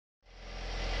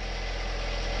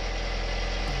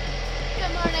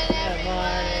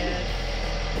everyone.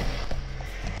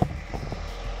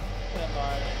 Good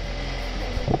morning.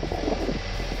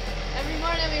 Every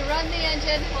morning we run the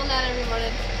engine. Well, not every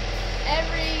morning.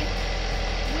 Every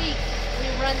week we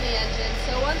run the engine.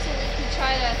 So once a week we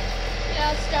try to,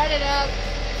 start it up,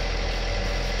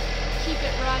 keep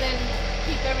it running,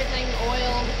 keep everything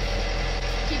oiled,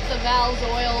 keep the valves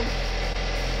oiled.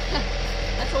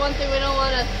 That's the one thing we don't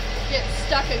want to get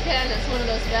stuck again, is one of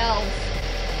those valves.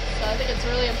 So I think it's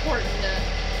really important to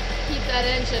keep that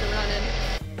engine running.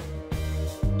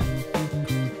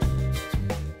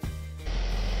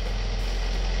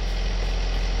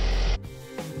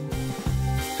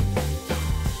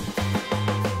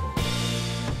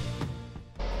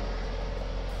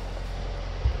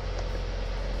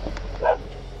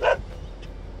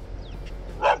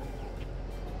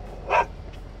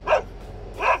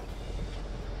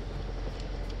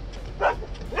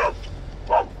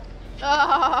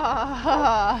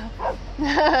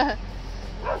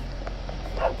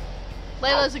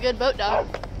 Layla's a good boat dog.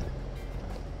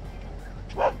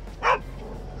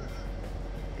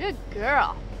 Good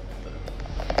girl.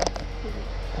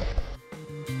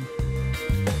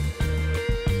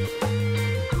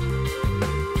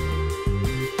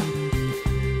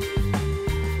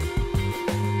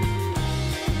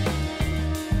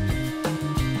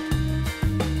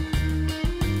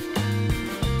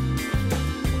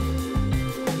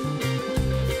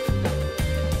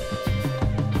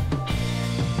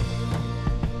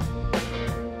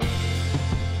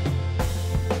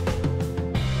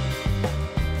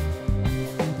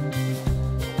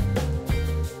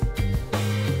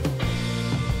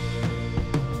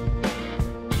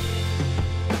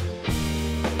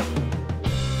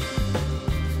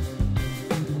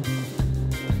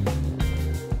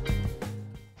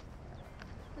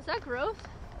 Is that growth?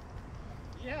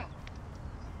 Yeah.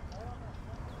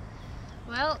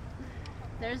 Well,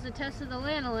 there's the test of the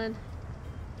lanolin.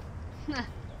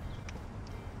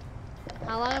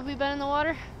 How long have we been in the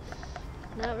water?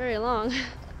 Not very long.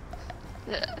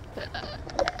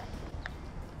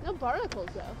 No barnacles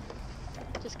though,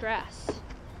 just grass.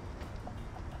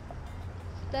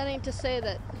 That ain't to say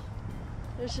that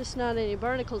there's just not any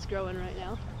barnacles growing right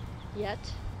now, yet.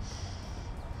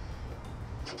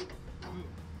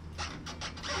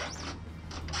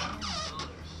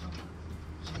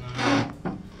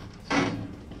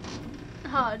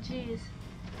 Oh, jeez.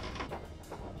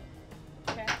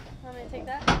 Okay, want me to take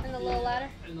that? And the little ladder?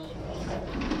 And the little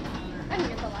I can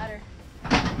get the ladder.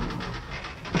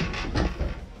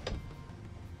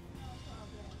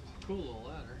 cool little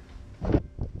ladder.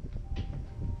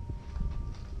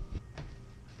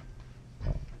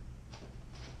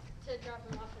 To drop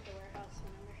them off at the warehouse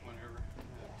whenever.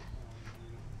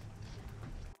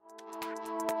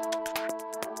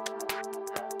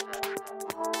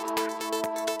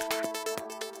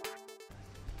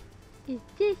 Is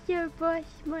this your boss,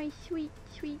 my sweet,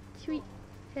 sweet, sweet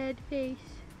sad face?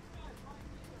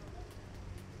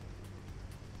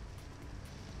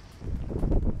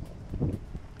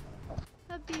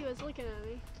 That bee was looking at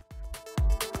me.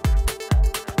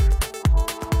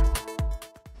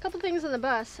 A couple things on the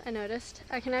bus I noticed.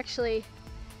 I can actually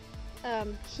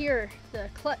hear the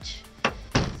clutch.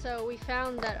 So we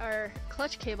found that our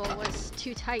clutch cable was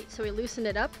too tight, so we loosened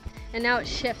it up, and now it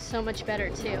shifts so much better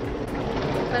too.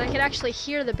 But I could actually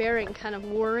hear the bearing kind of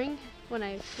whirring when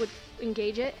I would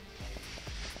engage it.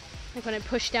 Like when I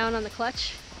push down on the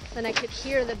clutch, then I could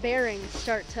hear the bearing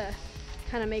start to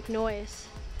kind of make noise,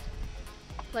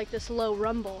 like this low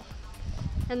rumble.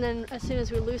 And then as soon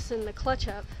as we loosen the clutch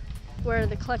up, where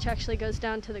the clutch actually goes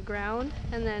down to the ground,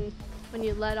 and then when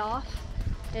you let off,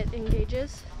 it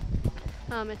engages.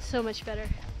 It's so much better.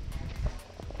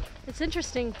 It's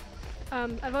interesting.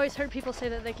 I've always heard people say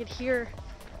that they could hear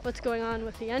what's going on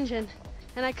with the engine,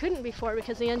 and I couldn't before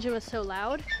because the engine was so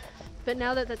loud. But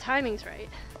now that the timing's right,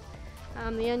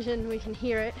 the engine, we can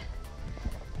hear it.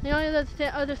 The only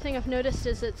other thing I've noticed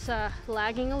is it's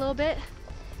lagging a little bit,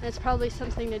 and it's probably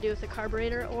something to do with the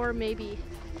carburetor, or maybe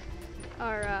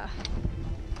our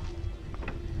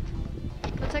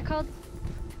what's that called?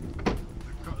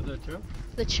 The choke?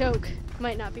 The choke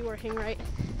might not be working right.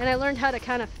 And I learned how to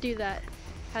kind of do that,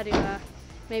 how to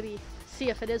maybe see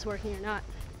if it is working or not.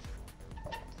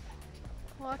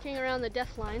 Walking around the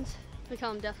death lines. We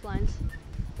call them death lines.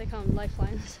 They call them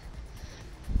lifelines.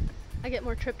 I get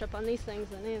more tripped up on these things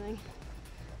than anything.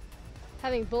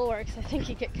 Having bulwarks, I think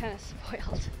you get kind of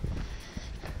spoiled.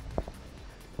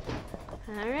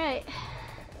 Alright.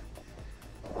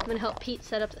 I'm gonna help Pete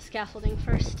set up the scaffolding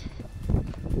first.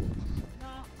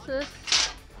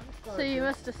 So you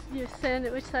must have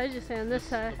sanded, which side did you sand? This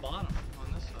side? The bottom,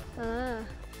 on this side. Ah.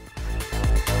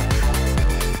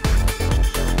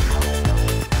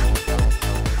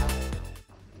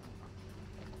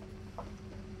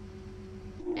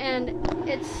 and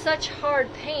it's such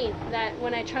hard paint that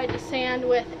when I tried to sand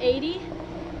with 80,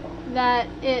 that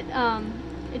it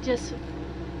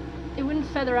wouldn't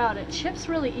feather out. It chips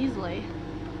really easily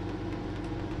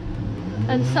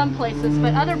in some places,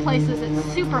 but other places it's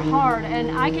super hard,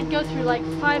 and I could go through like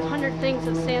 500 things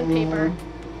of sandpaper,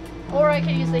 or I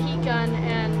could use the heat gun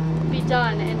and be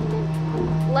done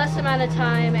in less amount of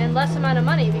time and less amount of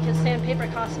money, because sandpaper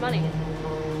costs money.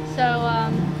 So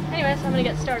anyways, I'm gonna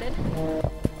get started.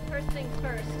 First things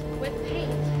first, with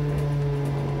paint,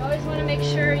 you always want to make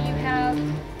sure you have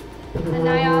a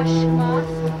NIOSH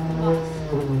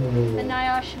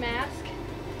mask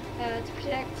to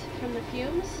protect from the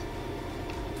fumes.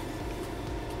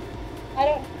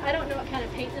 I don't know what kind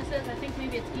of paint this is. I think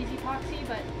maybe it's easy epoxy,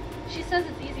 but she says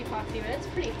it's easy epoxy, but it's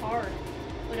pretty hard,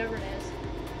 whatever it is.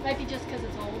 Might be just because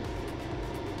it's old.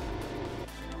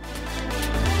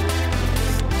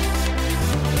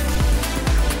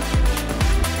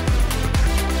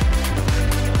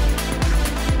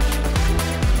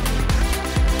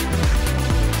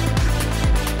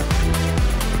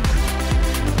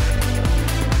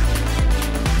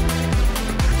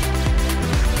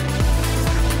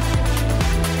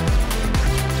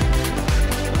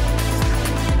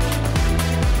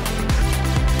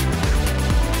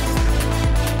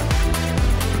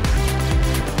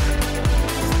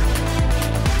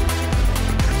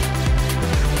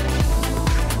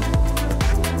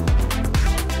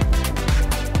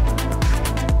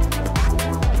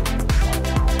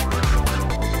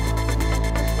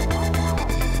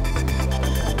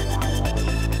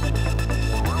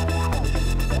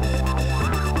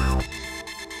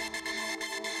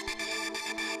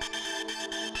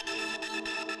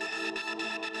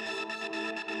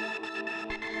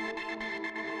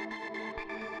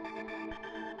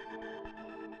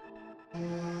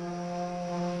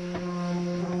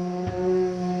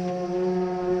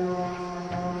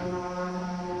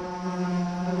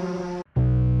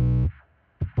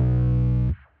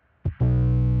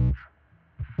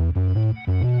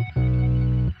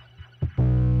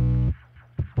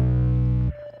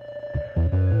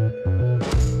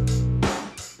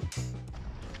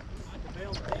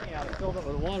 Filled up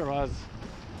with water while I was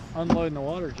unloading the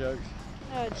water jugs.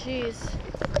 Oh jeez. So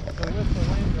with the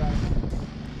wind driving.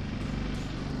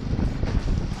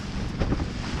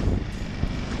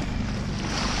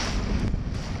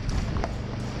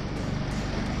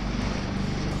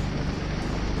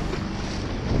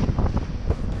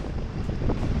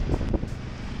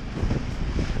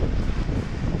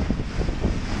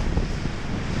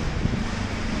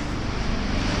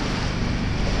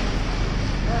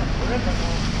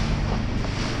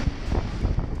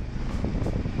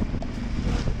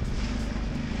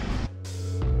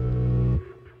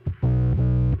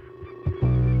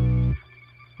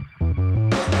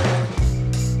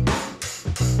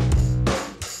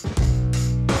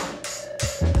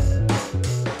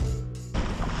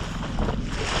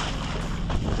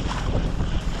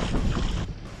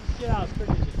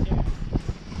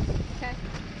 Okay.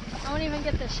 I won't even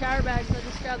get the shower bags, I'll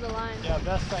just grab the line. Yeah,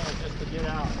 best thing is just to get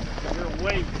out. Your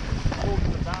weight holds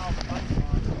the valve tight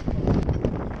on.